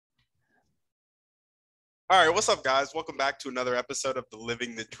All right, what's up, guys? Welcome back to another episode of the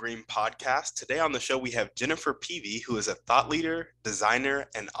Living the Dream podcast. Today on the show, we have Jennifer Peavey, who is a thought leader, designer,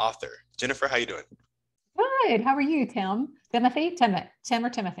 and author. Jennifer, how you doing? Good. How are you, Tim? Timothy? Tim or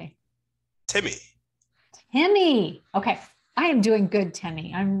Timothy? Timmy. Timmy. Okay. I am doing good,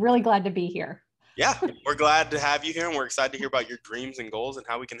 Timmy. I'm really glad to be here. Yeah, we're glad to have you here, and we're excited to hear about your dreams and goals and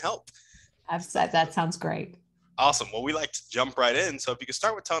how we can help. That sounds great. Awesome. Well, we like to jump right in. So if you could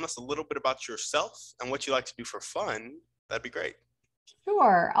start with telling us a little bit about yourself and what you like to do for fun, that'd be great.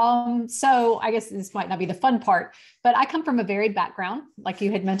 Sure. So I guess this might not be the fun part, but I come from a varied background. Like you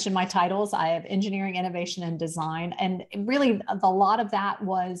had mentioned my titles, I have engineering, innovation, and design. And really a lot of that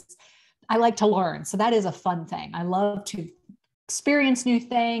was, I like to learn. So that is a fun thing. I love to experience new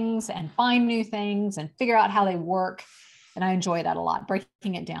things and find new things and figure out how they work. And I enjoy that a lot,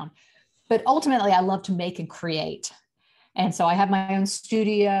 breaking it down. But ultimately, I love to make and create. And so I have my own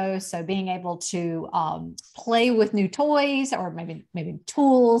studio. So being able to play with new toys or maybe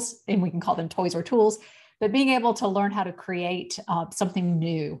tools, and we can call them toys or tools, but being able to learn how to create something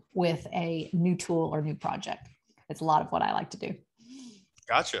new with a new tool or new project. It's a lot of what I like to do.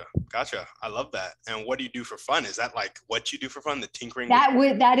 Gotcha. I love that. And what do you do for fun? Is that like what you do for fun? The tinkering?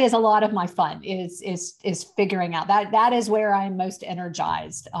 That is a lot of my fun is figuring out that is where I'm most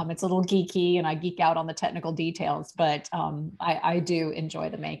energized. It's a little geeky and I geek out on the technical details, but I do enjoy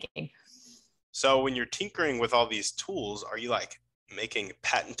the making. So when you're tinkering with all these tools, are you like making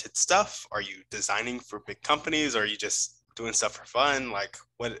patented stuff? Are you designing for big companies? Or are you just doing stuff for fun? Like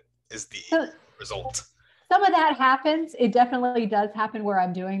what is the result? Some of that happens. It definitely does happen where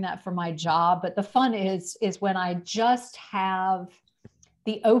I'm doing that for my job. But the fun is when I just have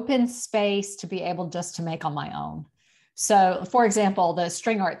the open space to be able just to make on my own. So for example, the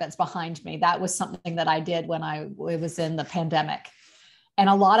string art that's behind me, that was something that I did when it was in the pandemic. And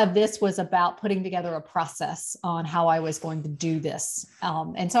a lot of this was about putting together a process on how I was going to do this.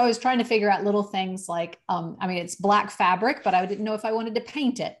 And so I was trying to figure out little things like, it's black fabric, but I didn't know if I wanted to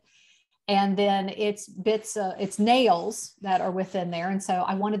paint it. And then it's nails that are within there. And so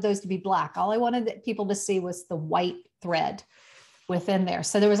I wanted those to be black. All I wanted people to see was the white thread within there.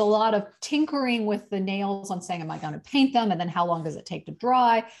 So there was a lot of tinkering with the nails on saying, am I going to paint them? And then how long does it take to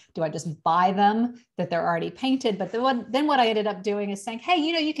dry? Do I just buy them that they're already painted? But then what I ended up doing is saying, hey,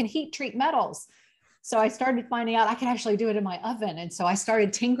 you can heat treat metals. So I started finding out I could actually do it in my oven. And so I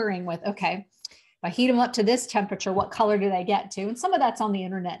started tinkering with, okay, if I heat them up to this temperature, what color do they get to? And some of that's on the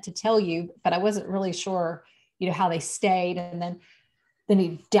internet to tell you, but I wasn't really sure, how they stayed. And then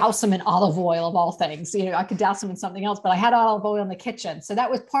you douse them in olive oil of all things. I could douse them in something else, but I had olive oil in the kitchen. So that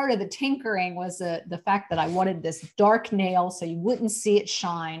was part of the tinkering, was the fact that I wanted this dark nail so you wouldn't see it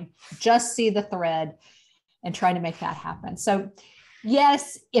shine, just see the thread, and trying to make that happen. So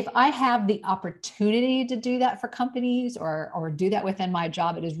yes, if I have the opportunity to do that for companies or do that within my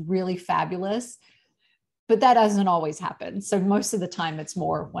job, it is really fabulous. But that doesn't always happen. So most of the time it's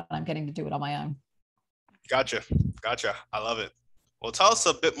more when I'm getting to do it on my own. Gotcha. I love it. Well, tell us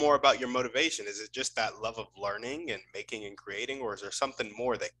a bit more about your motivation. Is it just that love of learning and making and creating, or is there something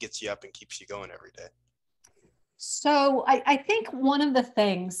more that gets you up and keeps you going every day? So I think one of the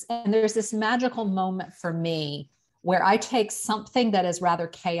things, and there's this magical moment for me where I take something that is rather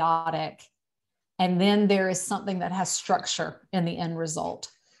chaotic, and then there is something that has structure in the end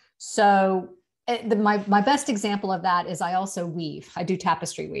result. So my best example of that is I also weave. I do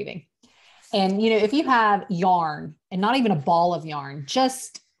tapestry weaving. And, if you have yarn, and not even a ball of yarn,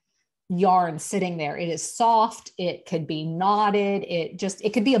 just yarn sitting there, it is soft, it could be knotted,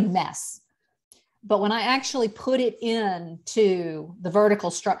 it could be a mess. But when I actually put it into the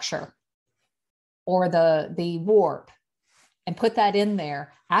vertical structure or the warp and put that in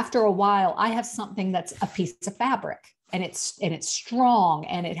there, after a while, I have something that's a piece of fabric, and it's strong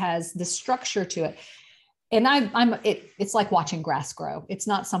and it has the structure to it. And it's like watching grass grow. It's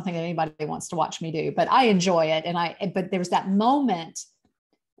not something that anybody wants to watch me do, but I enjoy it. But there's that moment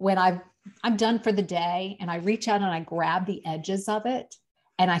when I'm done for the day and I reach out and I grab the edges of it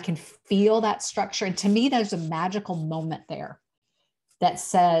and I can feel that structure. And to me, there's a magical moment there that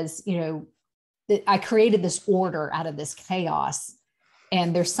says, that I created this order out of this chaos,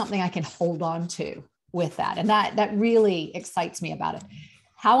 and there's something I can hold on to with that. And that really excites me about it.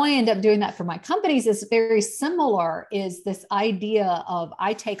 How I end up doing that for my companies is very similar, is this idea of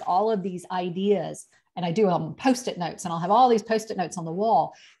I take all of these ideas and I do Post-it notes, and I'll have all these Post-it notes on the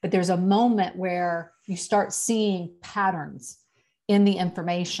wall, but there's a moment where you start seeing patterns in the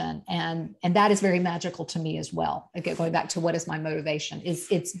information. And that is very magical to me as well. Again, going back to what is my motivation,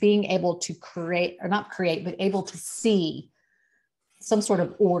 it's being able to create, or not create, but able to see some sort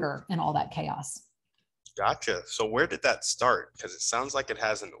of order in all that chaos. Gotcha. So where did that start? Because it sounds like it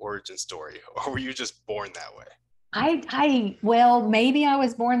has an origin story. Or were you just born that way? Well, maybe I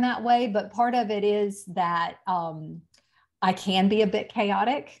was born that way, but part of it is that I can be a bit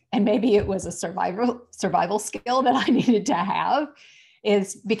chaotic, and maybe it was a survival skill that I needed to have.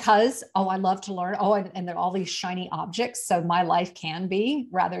 Is because I love to learn. And there are all these shiny objects, so my life can be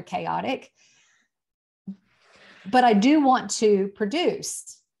rather chaotic. But I do want to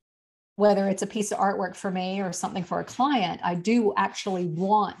produce, whether it's a piece of artwork for me or something for a client. I do actually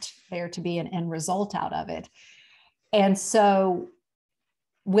want there to be an end result out of it. And so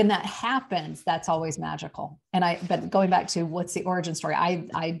when that happens, that's always magical. But going back to what's the origin story,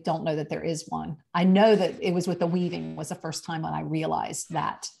 I don't know that there is one. I know that it was with the weaving was the first time when I realized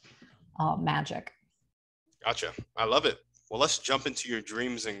that magic. Gotcha. I love it. Well, let's jump into your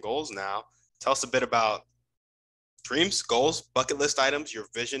dreams and goals now. Tell us a bit about dreams, goals, bucket list items, your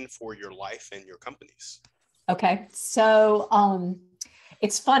vision for your life and your companies. Okay. So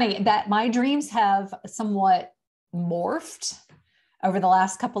it's funny that my dreams have somewhat morphed over the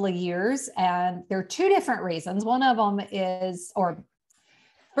last couple of years. And there are two different reasons. One of them is, or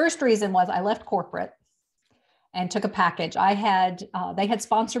first reason was I left corporate and took a package. They had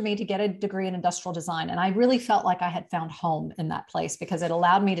sponsored me to get a degree in industrial design. And I really felt like I had found home in that place because it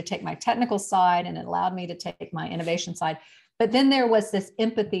allowed me to take my technical side and it allowed me to take my innovation side. But then there was this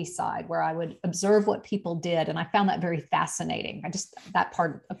empathy side where I would observe what people did. And I found that very fascinating. That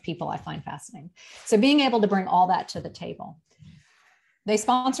part of people I find fascinating. So being able to bring all that to the table. They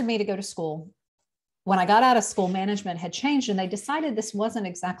sponsored me to go to school. When I got out of school, management had changed and they decided this wasn't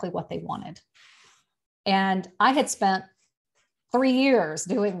exactly what they wanted. And I had spent 3 years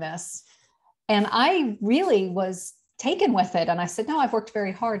doing this and I really was taken with it. And I said, no, I've worked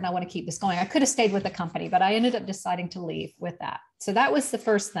very hard and I want to keep this going. I could have stayed with the company, but I ended up deciding to leave with that. So that was the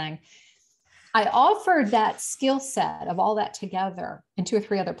first thing. I offered that skill set of all that together in 2 or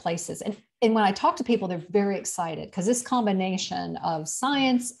 3 other places. And when I talk to people, they're very excited because this combination of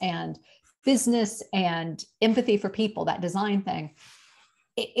science and business and empathy for people, that design thing,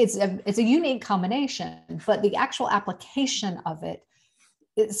 it's a unique combination, but the actual application of it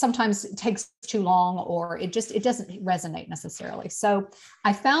sometimes takes too long or it doesn't resonate necessarily. So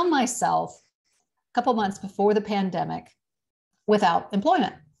I found myself a couple months before the pandemic without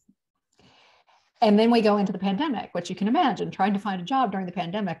employment. And then we go into the pandemic, which you can imagine trying to find a job during the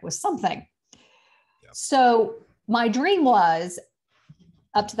pandemic was something. Yep. So my dream was,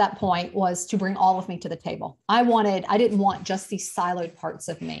 up to that point, was to bring all of me to the table. I didn't want just these siloed parts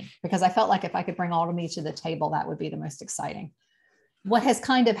of me because I felt like if I could bring all of me to the table, that would be the most exciting. What has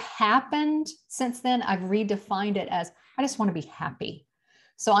kind of happened since then, I've redefined it as, I just want to be happy.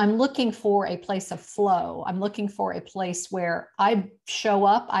 So I'm looking for a place of flow. I'm looking for a place where I show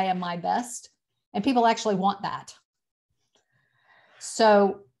up, I am my best, and people actually want that.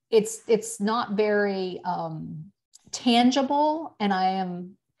 So it's not very tangible, and I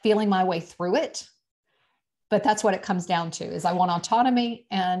am feeling my way through it. But that's what it comes down to, is I want autonomy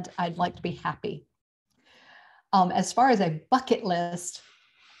and I'd like to be happy. As far as a bucket list,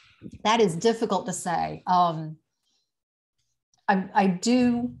 that is difficult to say. What I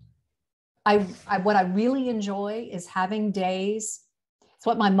really enjoy is having days. It's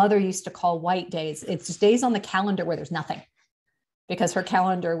what my mother used to call white days. It's just days on the calendar where there's nothing, because her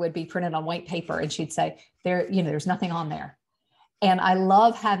calendar would be printed on white paper and she'd say there's nothing on there. And I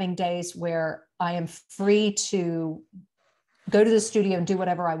love having days where I am free to go to the studio and do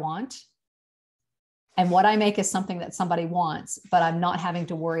whatever I want. And what I make is something that somebody wants, but I'm not having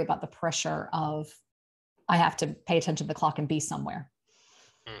to worry about the pressure of I have to pay attention to the clock and be somewhere.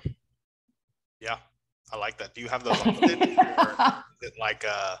 Yeah, I like that. Do you have those often, or is it like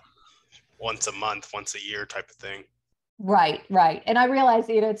a once a month, once a year type of thing? Right. And I realize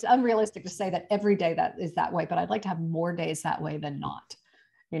it's unrealistic to say that every day that is that way, but I'd like to have more days that way than not,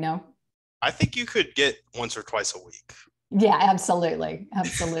 I think you could get once or twice a week. Yeah, absolutely.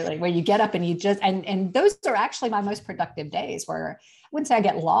 Where you get up and you just, and those are actually my most productive days, where I wouldn't say I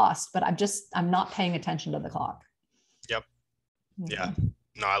get lost, but I'm not paying attention to the clock. Yep. Yeah.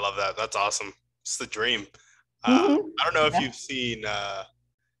 No, I love that. That's awesome. It's the dream. Mm-hmm. I don't know if you've seen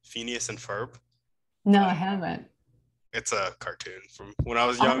Phineas and Ferb. No, I haven't. It's a cartoon from when I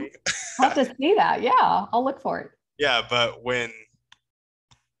was young. I'll have to see that. Yeah, I'll look for it. Yeah, but when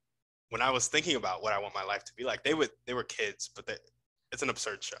I was thinking about what I want my life to be like, they were kids, but it's an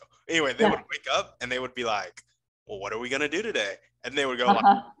absurd show. Anyway, they would wake up and they would be like, well, what are we going to do today? And they would go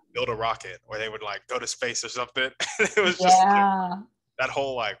like build a rocket, or they would like go to space or something. It was just like, that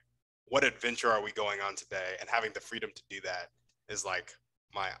whole like, what adventure are we going on today? And having the freedom to do that is like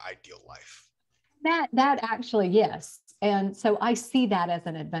my ideal life. That actually, yes. And so I see that as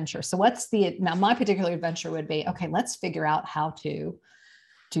an adventure. So now my particular adventure would be, okay, let's figure out how to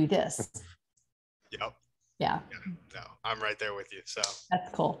do this. Yep. Yeah. No, I'm right there with you. So that's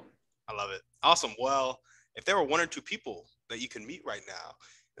cool. I love it. Awesome. Well, if there were one or two people that you can meet right now,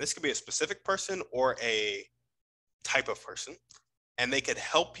 this could be a specific person or a type of person, and they could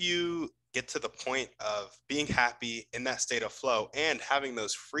help you get to the point of being happy in that state of flow and having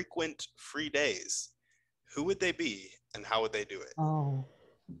those frequent free days, who would they be and how would they do it? Oh,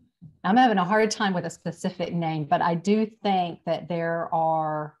 I'm having a hard time with a specific name, but I do think that there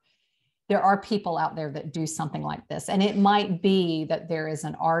are people out there that do something like this. And it might be that there is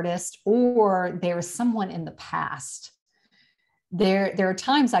an artist or there is someone in the past. There are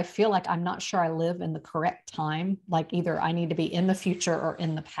times I feel like I'm not sure I live in the correct time, like either I need to be in the future or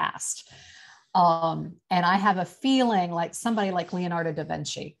in the past. And I have a feeling like somebody like Leonardo da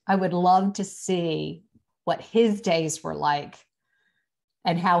Vinci, I would love to see what his days were like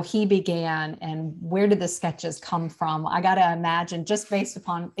and how he began and where did the sketches come from. I got to imagine, just based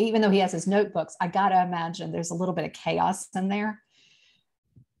upon, even though he has his notebooks, I got to imagine there's a little bit of chaos in there.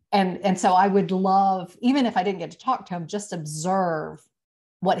 And so I would love, even if I didn't get to talk to him, just observe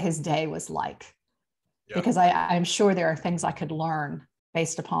what his day was like. Yeah. Because I'm sure there are things I could learn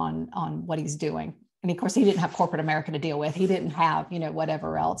based upon what he's doing. And of course, he didn't have corporate America to deal with. He didn't have,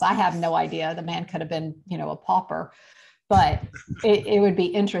 whatever else. I have no idea. The man could have been, a pauper. But it would be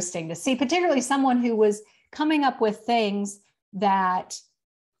interesting to see, particularly someone who was coming up with things that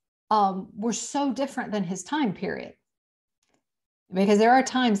were so different than his time period. Because there are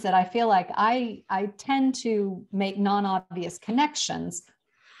times that I feel like I tend to make non-obvious connections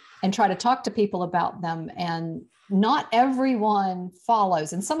and try to talk to people about them. And not everyone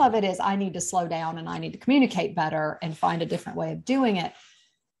follows. And some of it is I need to slow down and I need to communicate better and find a different way of doing it.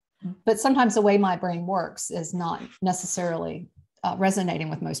 But sometimes the way my brain works is not necessarily resonating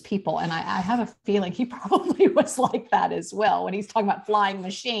with most people. And I have a feeling he probably was like that as well when he's talking about flying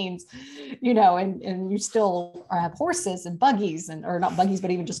machines, and you still have horses and buggies or not buggies,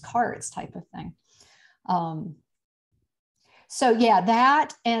 but even just carts type of thing. So yeah,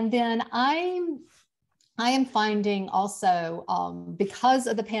 that. And then I am finding also because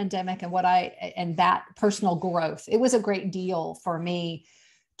of the pandemic and that personal growth, it was a great deal for me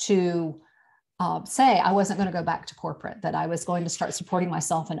to say I wasn't going to go back to corporate, that I was going to start supporting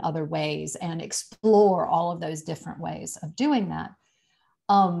myself in other ways and explore all of those different ways of doing that.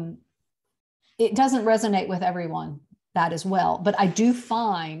 It doesn't resonate with everyone, that as well. But I do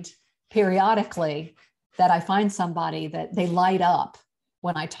find periodically that I find somebody that they light up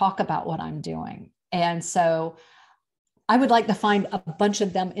when I talk about what I'm doing. And so I would like to find a bunch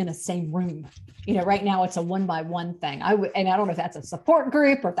of them in a same room. Right now it's a 1-by-1 thing. And I don't know if that's a support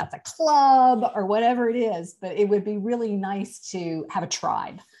group or if that's a club or whatever it is, but it would be really nice to have a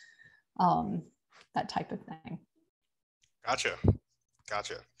tribe, that type of thing. Gotcha. I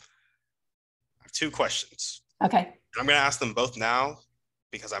have 2 questions. Okay. I'm going to ask them both now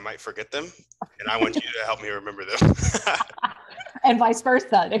because I might forget them, and I want you to help me remember them. And vice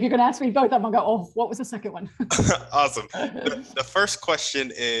versa. If you're going to ask me both of them, I'll go, oh, what was the second one? Awesome. The first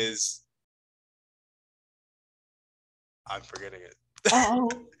question is, I'm forgetting it. Oh.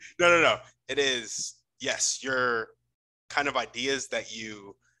 No. It is, yes, your kind of ideas that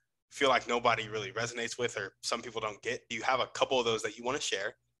you feel like nobody really resonates with or some people don't get. Do you have a couple of those that you want to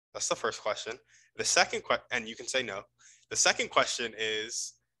share? That's the first question. The second question, and you can say no. The second question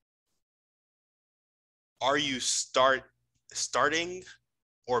is, are you starting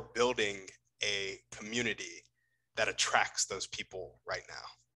or building a community that attracts those people right now?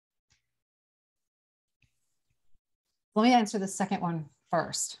 Let me answer the second one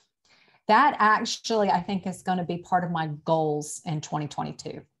first. That actually, I think, is going to be part of my goals in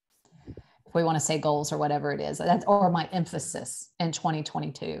 2022. If we want to say goals or whatever it is, or my emphasis in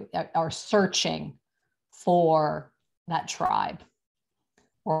 2022, or searching for that tribe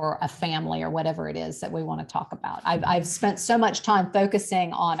or a family or whatever it is that we want to talk about. I've spent so much time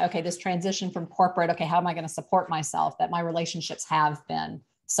focusing on, okay, this transition from corporate, okay, how am I going to support myself, that my relationships have been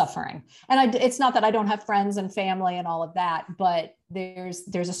suffering. And it's not that I don't have friends and family and all of that, but there's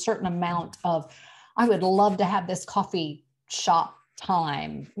a certain amount of, I would love to have this coffee shop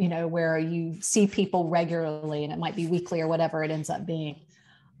time, where you see people regularly, and it might be weekly or whatever it ends up being.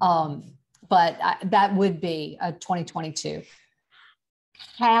 But that would be a 2022.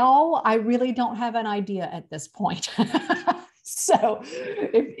 How? I really don't have an idea at this point. So,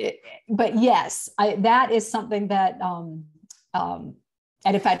 but yes, that is something that, and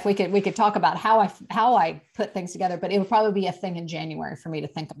in fact, we could talk about how I put things together, but it would probably be a thing in January for me to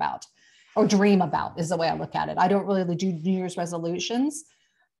think about. or dream about, is the way I look at it. I don't really do New Year's resolutions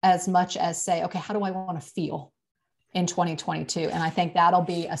as much as say, okay, how do I want to feel in 2022? And I think that'll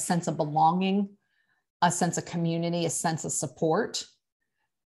be a sense of belonging, a sense of community, a sense of support.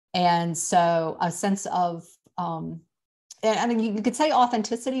 And so a sense of, and you could say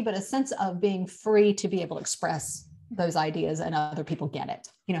authenticity, but a sense of being free to be able to express those ideas and other people get it,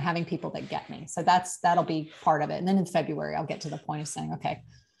 you know, having people that get me. So that'll be part of it. And then in February, I'll get to the point of saying, okay,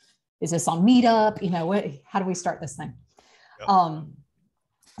 is this on Meetup? You know, how do we start this thing? Yep.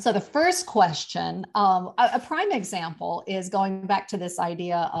 So the first question, a prime example is going back to this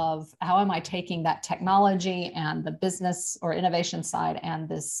idea of how am I taking that technology and the business or innovation side and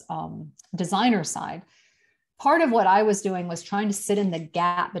this designer side. Part of what I was doing was trying to sit in the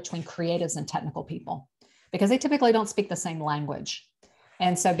gap between creatives and technical people, because they typically don't speak the same language.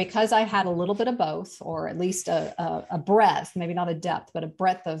 And so because I had a little bit of both, or at least a breadth, maybe not a depth, but a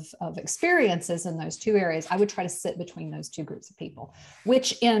breadth of experiences in those two areas, I would try to sit between those two groups of people,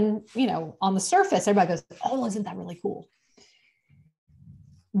 which on the surface, everybody goes, oh, isn't that really cool?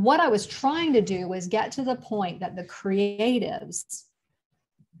 What I was trying to do was get to the point that the creatives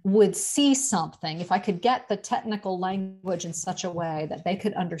would see something, if I could get the technical language in such a way that they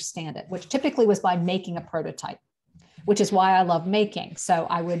could understand it, which typically was by making a prototype, which is why I love making. So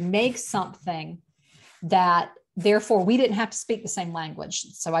I would make something that therefore we didn't have to speak the same language.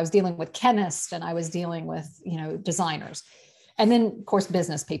 So I was dealing with chemists and I was dealing with, designers. And then of course,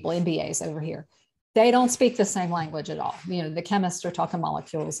 business people, MBAs over here, they don't speak the same language at all. The chemists are talking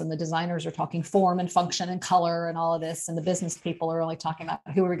molecules and the designers are talking form and function and color and all of this. And the business people are only talking about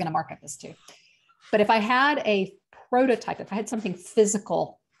who are we going to market this to. But if I had a prototype, if I had something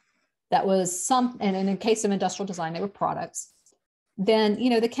physical that was and in the case of industrial design, they were products, then,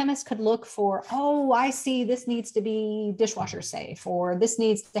 the chemist could look for, oh, I see this needs to be dishwasher safe, or this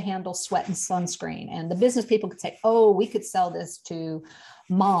needs to handle sweat and sunscreen. And the business people could say, oh, we could sell this to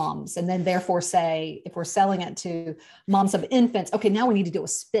moms. And then therefore say, if we're selling it to moms of infants, okay, now we need to do a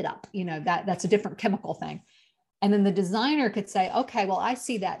spit up, that's a different chemical thing. And then the designer could say, okay, well, I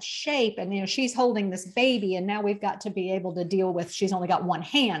see that shape and, she's holding this baby and now we've got to be able to deal with, she's only got one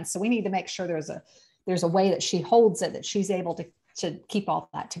hand. So we need to make sure there's a way that she holds it, that she's able to keep all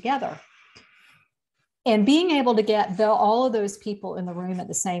that together. And being able to get all of those people in the room at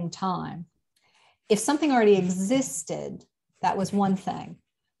the same time. If something already existed, that was one thing.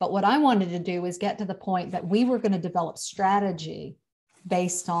 But what I wanted to do was get to the point that we were going to develop strategy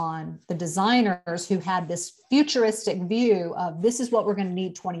based on the designers who had this futuristic view of this is what we're going to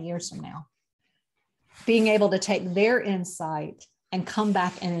need 20 years from now. Being able to take their insight and come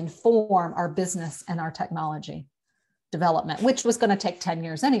back and inform our business and our technology development, which was going to take 10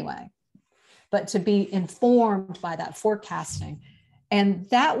 years anyway, but to be informed by that forecasting. And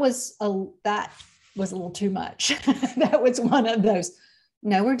that was a little too much. That was one of those,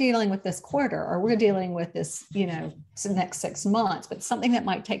 no, we're dealing with this quarter, or we're dealing with this, next 6 months, but something that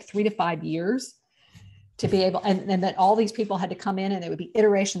might take 3 to 5 years to be able, and that all these people had to come in and there would be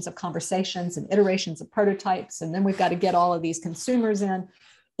iterations of conversations and iterations of prototypes. And then we've got to get all of these consumers in.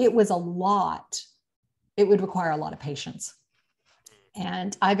 It was a lot. It would require a lot of patience.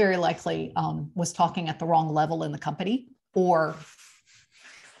 And I very likely was talking at the wrong level in the company, or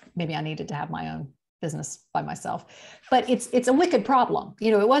maybe I needed to have my own business by myself. But it's a wicked problem.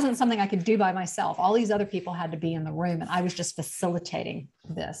 It wasn't something I could do by myself. All these other people had to be in the room and I was just facilitating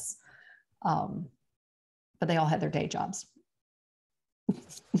this. But they all had their day jobs.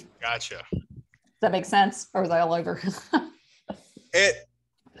 Gotcha. Does that make sense? Or was I all over?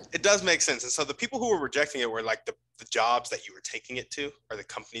 It does make sense. And so the people who were rejecting it were like the jobs that you were taking it to, or the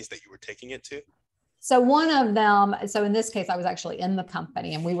companies that you were taking it to? So one of them, so in this case, I was actually in the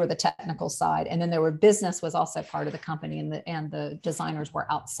company and we were the technical side. And then there were business was also part of the company, and the designers were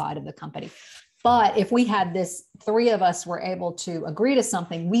outside of the company. But if we had this, 3 of us were able to agree to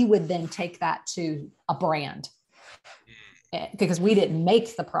something, we would then take that to a brand, because we didn't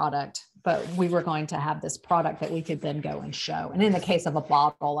make the product, but we were going to have this product that we could then go and show. And in the case of a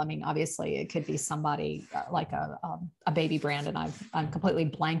bottle, I mean, obviously it could be somebody like a baby brand. And I'm completely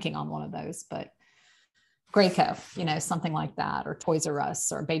blanking on one of those, but Graco, something like that, or Toys R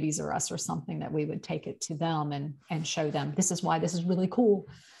Us or Babies R Us or something, that we would take it to them and show them, this is why this is really cool.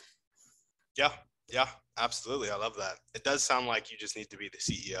 Yeah, absolutely. I love that. It does sound like you just need to be the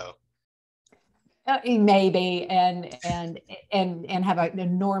CEO. Maybe, and have an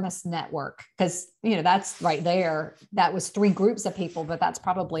enormous network, because that's right there. That was 3 groups of people, but that's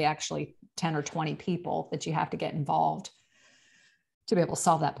probably actually 10 or 20 people that you have to get involved to be able to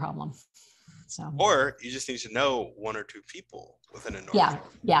solve that problem. So, or you just need to know 1 or 2 people within an Yeah.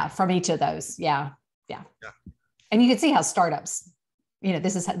 organization. Yeah. From each of those. Yeah. Yeah. Yeah. And you can see how startups,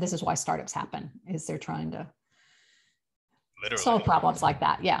 this is why startups happen, is they're trying to Literally. solve problems like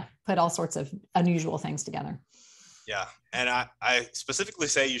that. Yeah. Put all sorts of unusual things together. Yeah. And I specifically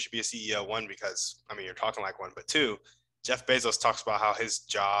say you should be a CEO, one, because I mean, you're talking like one, but two, Jeff Bezos talks about how his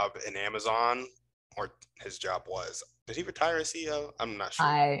job in Amazon, or his job was, did he retire as CEO? I'm not sure.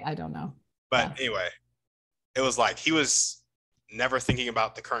 I don't know. But anyway, it was like he was never thinking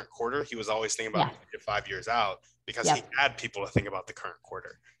about the current quarter. He was always thinking about 5 years out, because he had people to think about the current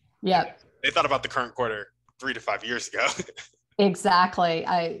quarter. Yeah. They thought about the current quarter 3 to 5 years ago. Exactly.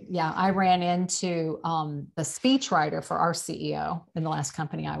 I ran into the speechwriter for our CEO in the last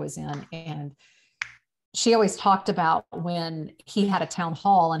company I was in, and she always talked about when he had a town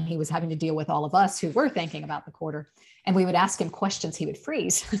hall and he was having to deal with all of us who were thinking about the quarter, and we would ask him questions, he would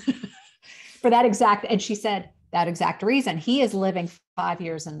freeze for that exact. And she said that exact reason. He is living 5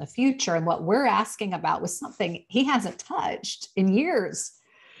 years in the future, and what we're asking about was something he hasn't touched in years.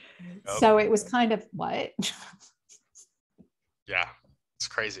 Oh. So it was kind of what? Yeah, it's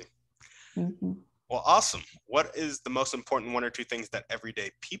crazy. Mm-hmm. Well, awesome. What is the most important 1 or 2 things that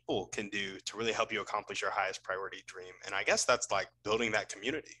everyday people can do to really help you accomplish your highest priority dream? And I guess that's like building that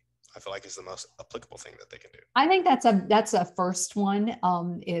community. I feel like is the most applicable thing that they can do. I think that's a first one,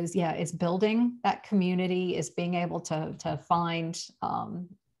 is building that community, is being able to find,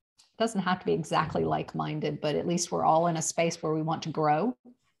 doesn't have to be exactly like-minded, but at least we're all in a space where we want to grow.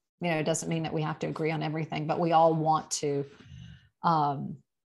 It doesn't mean that we have to agree on everything, but we all want to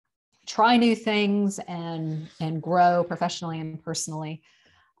try new things and grow professionally and personally.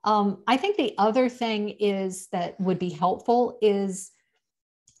 I think the other thing is that would be helpful is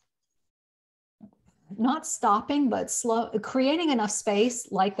not stopping, but creating enough space,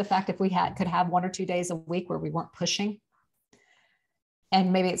 like the fact if we could have 1 or 2 days a week where we weren't pushing.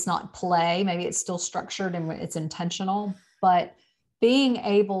 And maybe it's not play, maybe it's still structured and it's intentional, but being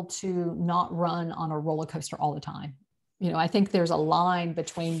able to not run on a roller coaster all the time. I think there's a line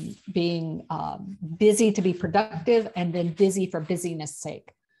between being busy to be productive and then busy for busyness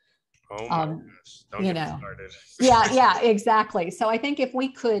sake. Oh my gosh. Don't get me started. Yeah, exactly. So I think if we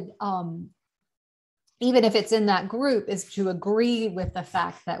could, even if it's in that group, is to agree with the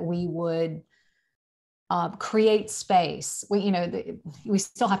fact that we would create space. We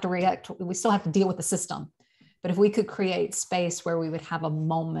still have to react. We still have to deal with the system. But if we could create space where we would have a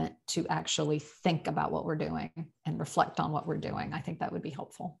moment to actually think about what we're doing and reflect on what we're doing, I think that would be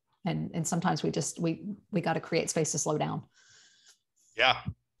helpful. And sometimes we got to create space to slow down. Yeah.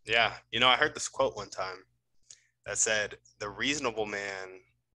 Yeah. I heard this quote one time that said, the reasonable man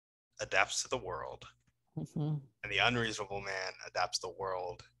adapts to the world, and the unreasonable man adapts the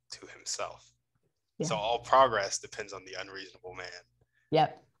world to himself. Yeah. So all progress depends on the unreasonable man.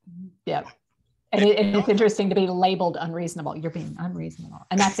 Yep. And it's interesting to be labeled unreasonable. You're being unreasonable.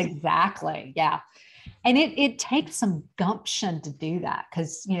 And that's exactly, yeah. And it takes some gumption to do that,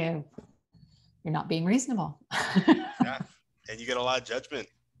 because, you're not being reasonable. Yeah. And you get a lot of judgment.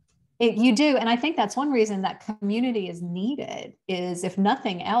 You do. And I think that's one reason that community is needed, is if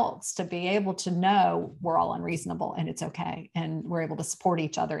nothing else, to be able to know we're all unreasonable and it's okay. And we're able to support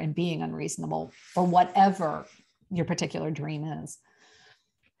each other in being unreasonable for whatever your particular dream is.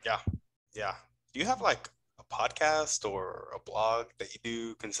 Yeah. Yeah. Do you have like a podcast or a blog that you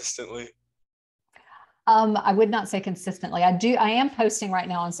do consistently? I would not say consistently. I am posting right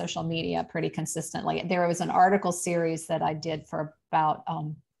now on social media pretty consistently. There was an article series that I did for about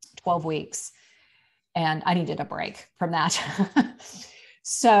 12 weeks, and I needed a break from that.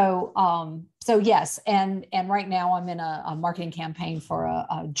 So yes. And right now I'm in a marketing campaign for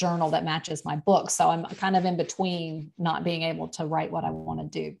a journal that matches my book. So I'm kind of in between not being able to write what I want to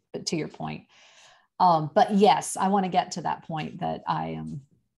do, but to your point. But yes, I want to get to that point that I am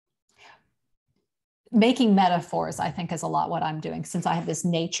making metaphors, I think, is a lot what I'm doing, since I have this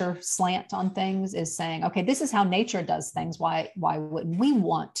nature slant on things, is saying, okay, this is how nature does things. Why wouldn't we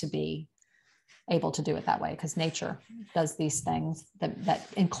want to be able to do it that way? Because nature does these things that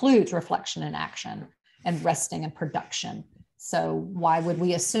includes reflection and action and resting and production. So why would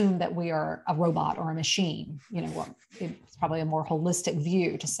we assume that we are a robot or a machine? It's probably a more holistic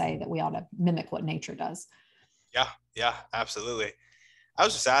view to say that we ought to mimic what nature does. Yeah, absolutely. I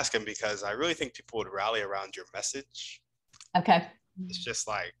was just asking because I really think people would rally around your message. Okay. It's just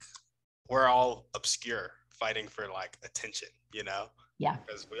like, we're all obscure, fighting for like attention, Yeah.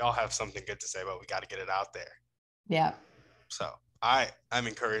 Because we all have something good to say, but we got to get it out there. Yeah. So I'm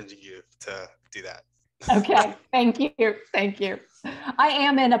encouraging you to do that. Okay. Thank you. I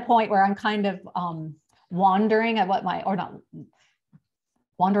am in a point where I'm kind of wandering at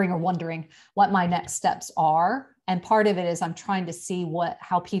wandering or wondering what my next steps are. And part of it is I'm trying to see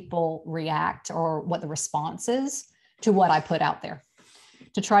how people react or what the response is to what I put out there,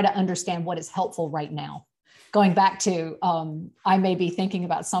 to try to understand what is helpful right now. Going back to, I may be thinking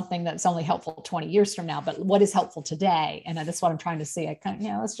about something that's only helpful 20 years from now, but what is helpful today? And that's what I'm trying to see. I kind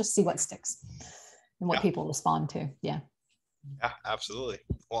of, let's just see what sticks and what people respond to. Yeah. Yeah, absolutely.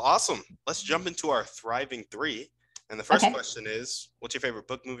 Well, awesome. Let's jump into our Thriving 3. And the first question is, what's your favorite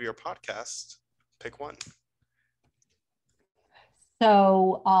book, movie, or podcast? Pick one.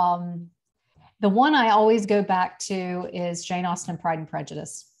 So the one I always go back to is Jane Austen, Pride and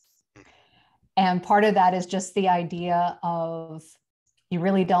Prejudice. And part of that is just the idea of you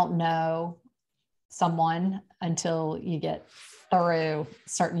really don't know someone until you get through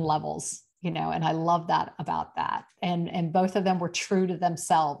certain levels, and I love that about that. And both of them were true to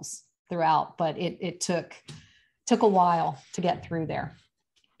themselves throughout, but it took a while to get through there.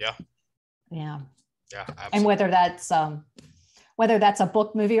 Yeah. Yeah. Yeah. Absolutely. And whether that's a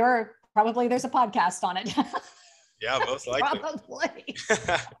book, movie, or probably there's a podcast on it. Yeah, most likely. Probably.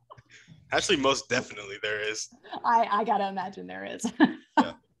 Actually, most definitely there is. I gotta imagine there is.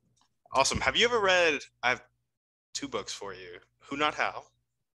 Yeah. Awesome. Have you ever read, I have 2 books for you. Who Not How.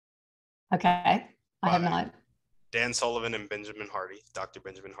 Okay. I have not. Dan Sullivan and Benjamin Hardy, Dr.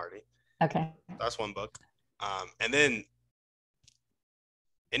 Benjamin Hardy. Okay. That's one book. And then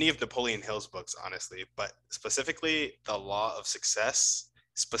any of Napoleon Hill's books, honestly, but specifically The Law of Success,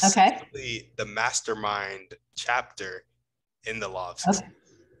 specifically the mastermind chapter in The Law of Success.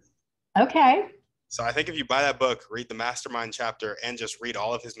 Okay. So I think if you buy that book, read the mastermind chapter, and just read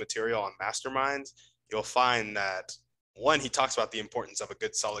all of his material on masterminds, you'll find that, one, he talks about the importance of a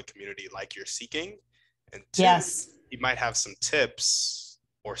good, solid community like you're seeking. And 2, he might have some tips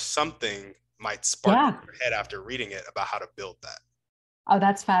or something might spark in your head after reading it about how to build that. Oh,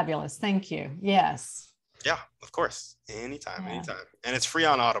 that's fabulous. Thank you. Yes. Yeah, of course. Anytime. And it's free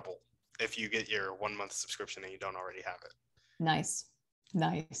on Audible if you get your 1-month subscription and you don't already have it. Nice.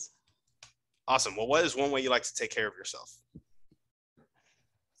 Awesome. Well, what is one way you like to take care of yourself?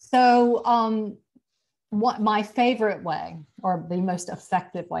 So what my favorite way, or the most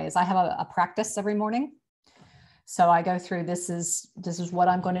effective way, is I have a practice every morning. So I go through, this is what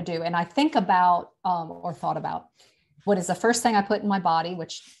I'm going to do. And I think about, or thought about, what is the first thing I put in my body,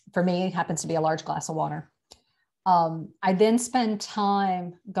 which for me happens to be a large glass of water. I then spend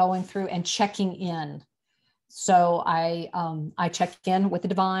time going through and checking in. So I check in with the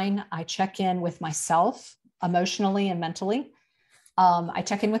divine. I check in with myself emotionally and mentally. I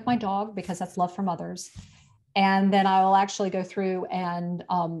check in with my dog because that's love from others. And then I will actually go through and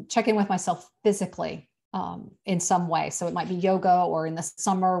check in with myself physically in some way. So it might be yoga, or in the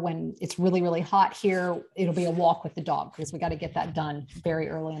summer when it's really, really hot here, it'll be a walk with the dog, because we got to get that done very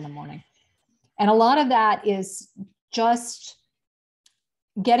early in the morning. And a lot of that is just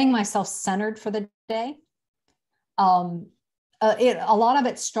getting myself centered for the day. A lot of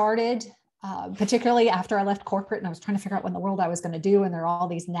it started particularly after I left corporate, and I was trying to figure out what in the world I was going to do. And there are all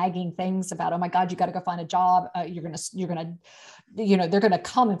these nagging things about, oh my God, you got to go find a job. They're going to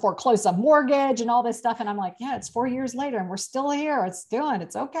come and foreclose a mortgage and all this stuff. And I'm like, yeah, it's 4 years later and we're still here.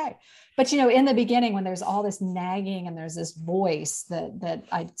 It's okay. But, in the beginning, when there's all this nagging and there's this voice that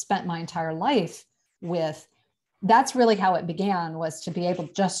I spent my entire life with, that's really how it began, was to be able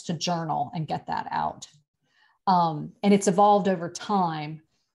just to journal and get that out. And it's evolved over time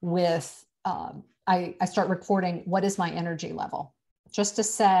with, I start recording, what is my energy level, just to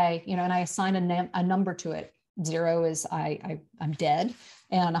say, and I assign a number to it. 0 is I'm dead,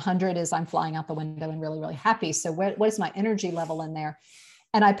 and 100 is I'm flying out the window and really, really happy. So what is my energy level in there?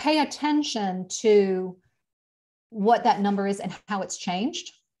 And I pay attention to what that number is and how it's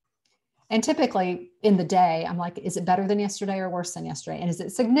changed. And typically in the day, I'm like, is it better than yesterday or worse than yesterday? And is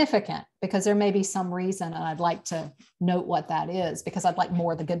it significant? Because there may be some reason, and I'd like to note what that is, because I'd like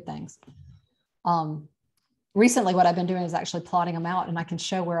more of the good things. Recently, what I've been doing is actually plotting them out, and I can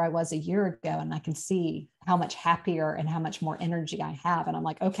show where I was a year ago, and I can see how much happier and how much more energy I have. And I'm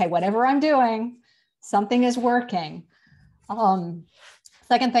like, okay, whatever I'm doing, something is working.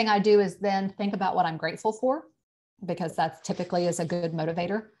 Second thing I do is then think about what I'm grateful for, because that typically is a good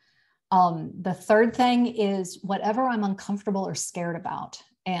motivator. The third thing is whatever I'm uncomfortable or scared about.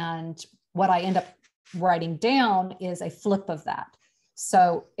 And what I end up writing down is a flip of that.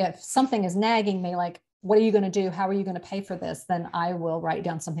 So if something is nagging me, like, what are you going to do? How are you going to pay for this? Then I will write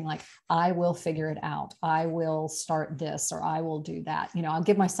down something like, I will figure it out. I will start this, or I will do that. I'll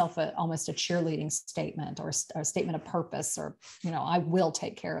give myself almost a cheerleading statement, or a statement of purpose, or, I will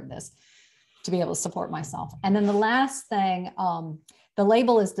take care of this, to be able to support myself. And then the last thing, the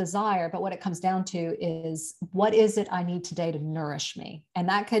label is desire, but what it comes down to is, what is it I need today to nourish me? And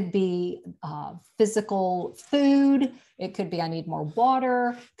that could be physical food. It could be I need more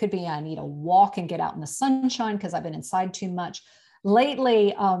water. Could be I need a walk and get out in the sunshine because I've been inside too much.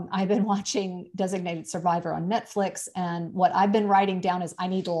 Lately, I've been watching Designated Survivor on Netflix, and what I've been writing down is I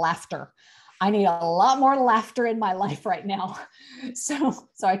need laughter. I need a lot more laughter in my life right now. So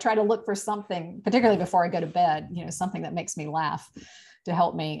I try to look for something, particularly before I go to bed, something that makes me laugh to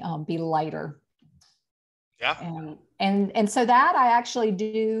help me be lighter. Yeah. And so that I actually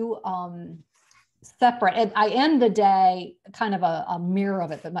do separate. And I end the day kind of a mirror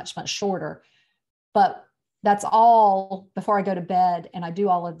of it, but much, much shorter. But that's all before I go to bed. And I do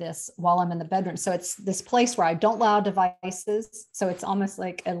all of this while I'm in the bedroom. So it's this place where I don't allow devices. So it's almost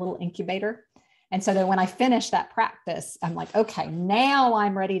like a little incubator. And so that when I finish that practice, I'm like, okay, now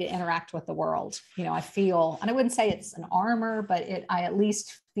I'm ready to interact with the world. I feel, and I wouldn't say it's an armor, but I at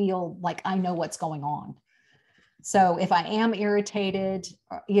least feel like I know what's going on. So if I am irritated,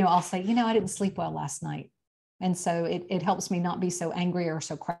 I'll say, I didn't sleep well last night. And so it helps me not be so angry or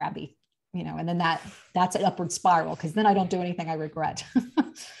so crabby, and then that's an upward spiral, because then I don't do anything I regret.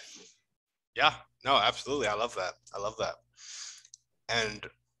 Yeah, no, absolutely. I love that. And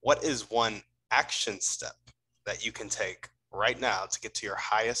what is one action step that you can take right now to get to your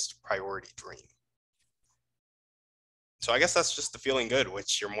highest priority dream? So I guess that's just the feeling good,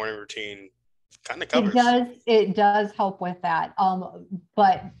 which your morning routine kind of covers. It does help with that.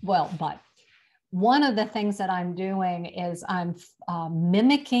 But one of the things that I'm doing is I'm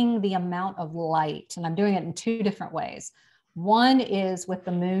mimicking the amount of light, and I'm doing it in two different ways. One is with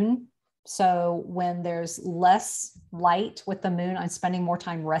the moon. So when there's less light with the moon, I'm spending more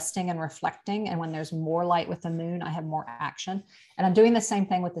time resting and reflecting. And when there's more light with the moon, I have more action. And I'm doing the same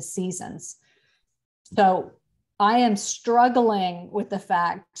thing with the seasons. So I am struggling with the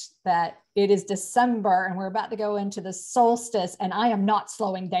fact that it is December and we're about to go into the solstice, and I am not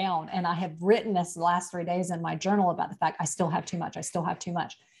slowing down. And I have written this the last 3 days in my journal about the fact I still have too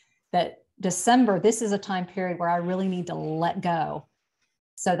much. That December, this is a time period where I really need to let go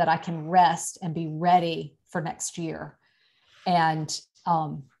so that I can rest and be ready for next year. And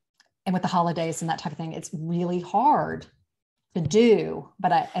with the holidays and that type of thing, it's really hard to do,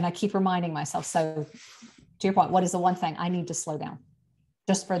 but I keep reminding myself. So to your point, what is the one thing I need to slow down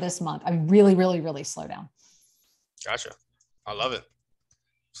just for this month? I really, really, really slow down. Gotcha. I love it.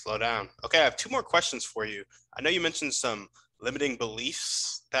 Slow down. Okay, I have 2 more questions for you. I know you mentioned some limiting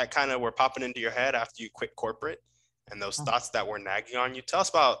beliefs that kind of were popping into your head after you quit corporate, and those thoughts that were nagging on you. Tell us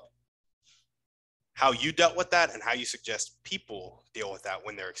about how you dealt with that and how you suggest people deal with that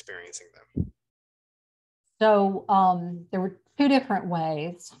when they're experiencing them. So there were 2 different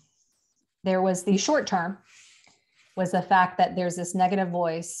ways. There was the short term, was the fact that there's this negative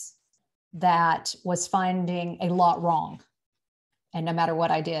voice that was finding a lot wrong. And no matter what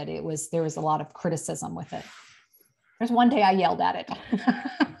I did, there was a lot of criticism with it. There's one day I yelled at it.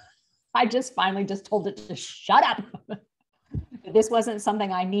 I just finally just told it to shut up. This wasn't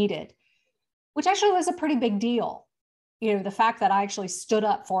something I needed, which actually was a pretty big deal. The fact that I actually stood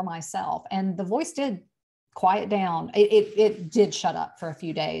up for myself, and the voice did quiet down. It did shut up for a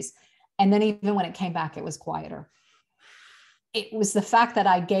few days. And then even when it came back, it was quieter. It was the fact that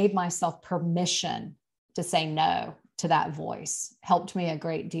I gave myself permission to say no to that voice helped me a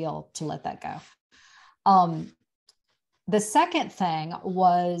great deal to let that go. The second thing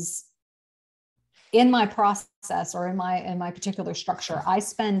was, in my process or in my particular structure, I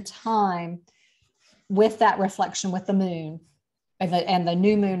spend time with that reflection with the moon and the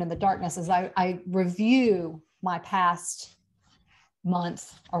new moon and the darkness, as I review my past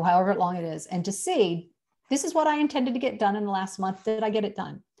month or however long it is, and to see, this is what I intended to get done in the last month. Did I get it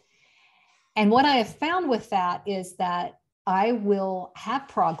done? And what I have found with that is that I will have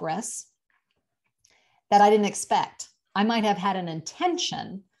progress that I didn't expect. I might have had an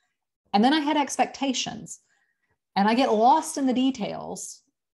intention, and then I had expectations, and I get lost in the details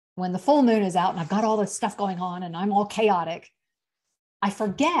when the full moon is out and I've got all this stuff going on and I'm all chaotic. I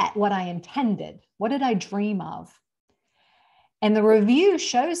forget what I intended. What did I dream of? And the review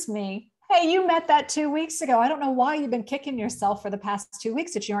shows me, hey, you met that 2 weeks ago. I don't know why you've been kicking yourself for the past 2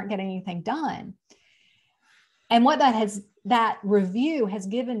 weeks that you aren't getting anything done. And what that review has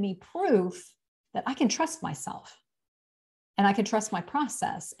given me proof that I can trust myself and I can trust my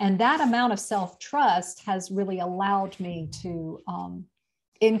process. And that amount of self-trust has really allowed me to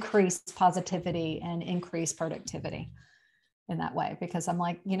increase positivity and increase productivity in that way, because I'm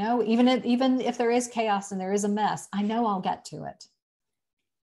like, even if there is chaos and there is a mess, I know I'll get to it.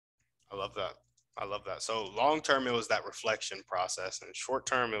 I love that. I love that. So long term, it was that reflection process, and short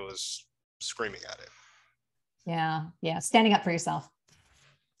term, it was screaming at Yeah. Yeah. Standing up for yourself,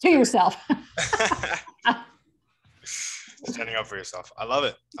 to yourself. it. Standing up for yourself. I love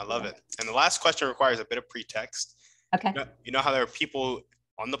it. I love it. And the last question requires a bit of pretext. Okay. You know how there are people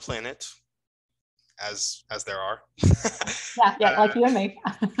on the planet, as there are, Yeah. Yeah. Like you and me.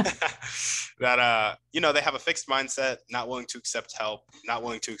 that they have a fixed mindset, not willing to accept help, not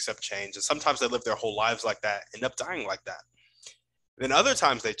willing to accept change, and sometimes they live their whole lives like that, end up dying like that. Then other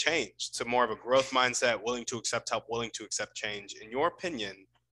times they change to more of a growth mindset, willing to accept help, willing to accept change. In your opinion,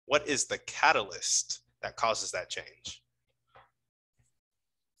 what is the catalyst that causes that change?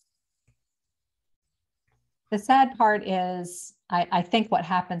 The sad part is, I think what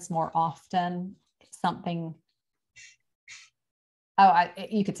happens more often, something,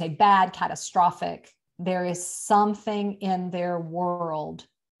 you could say bad, catastrophic. There is something in their world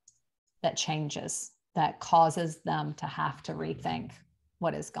that changes, that causes them to have to rethink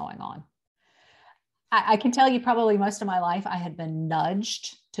what is going on. I can tell you probably most of my life, I had been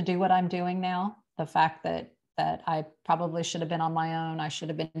nudged to do what I'm doing now. The fact that I probably should have been on my own. I should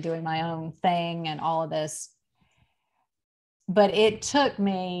have been doing my own thing and all of this. But it took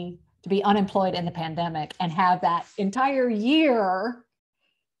me to be unemployed in the pandemic and have that entire year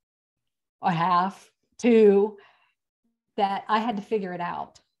or half, two, that I had to figure it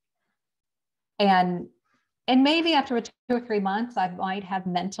out. And maybe after 2 or 3 months, I might have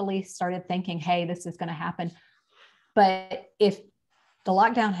mentally started thinking, hey, this is going to happen. But if the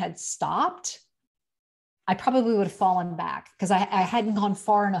lockdown had stopped, I probably would have fallen back because I hadn't gone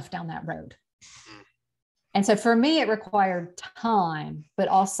far enough down that road. And so for me, it required time, but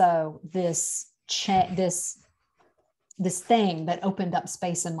also this thing that opened up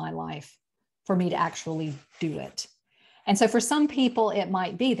space in my life for me to actually do it. And so for some people, it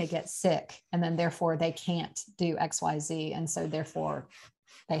might be they get sick and then therefore they can't do X, Y, Z. And so therefore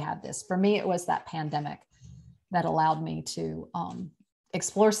they have this. For me, it was that pandemic that allowed me to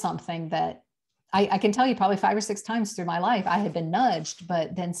explore something that I can tell you probably 5 or 6 times through my life, I had been nudged,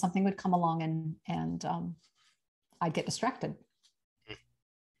 but then something would come along and I'd get distracted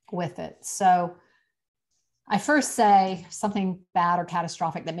with it. So I first say something bad or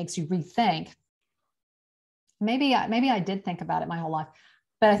catastrophic that makes you rethink. Maybe I did think about it my whole life,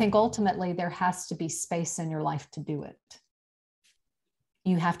 but I think ultimately there has to be space in your life to do it.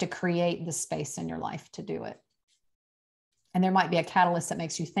 You have to create the space in your life to do it. And there might be a catalyst that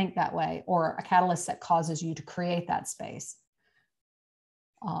makes you think that way, or a catalyst that causes you to create that space.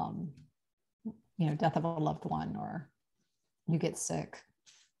 Death of a loved one, or you get sick,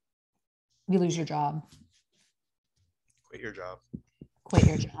 you lose your job. Quit your job. Quit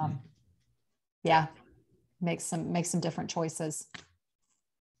your job. Yeah. Make some different choices.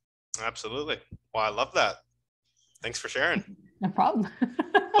 Absolutely. Well, I love that. Thanks for sharing. No problem.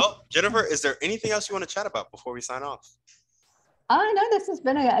 Well, Jennifer, is there anything else you want to chat about before we sign off? I know this has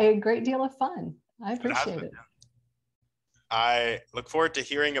been a great deal of fun. I appreciate it. I look forward to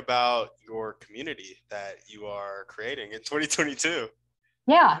hearing about your community that you are creating in 2022.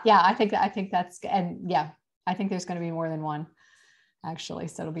 Yeah. I think that's, and yeah, I think there's going to be more than one, actually.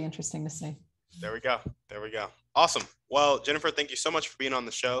 So it'll be interesting to see. There we go. Awesome. Well, Jennifer, thank you so much for being on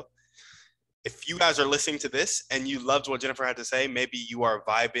the show. If you guys are listening to this and you loved what Jennifer had to say, maybe you are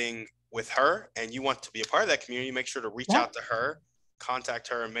vibing with her and you want to be a part of that community, make sure to reach out to her, contact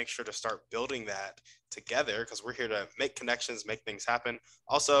her, and make sure to start building that together, because we're here to make connections, make things happen.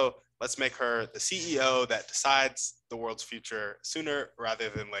 Also, let's make her the CEO that decides the world's future sooner rather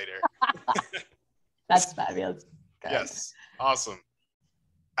than later. That's fabulous. Good. Yes. Awesome.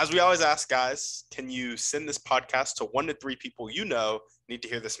 As we always ask, guys, can you send this podcast to 1 to 3 people you know need to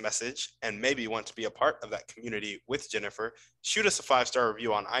hear this message and maybe want to be a part of that community with Jennifer? Shoot us a 5-star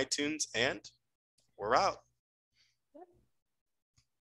review on iTunes, and we're out.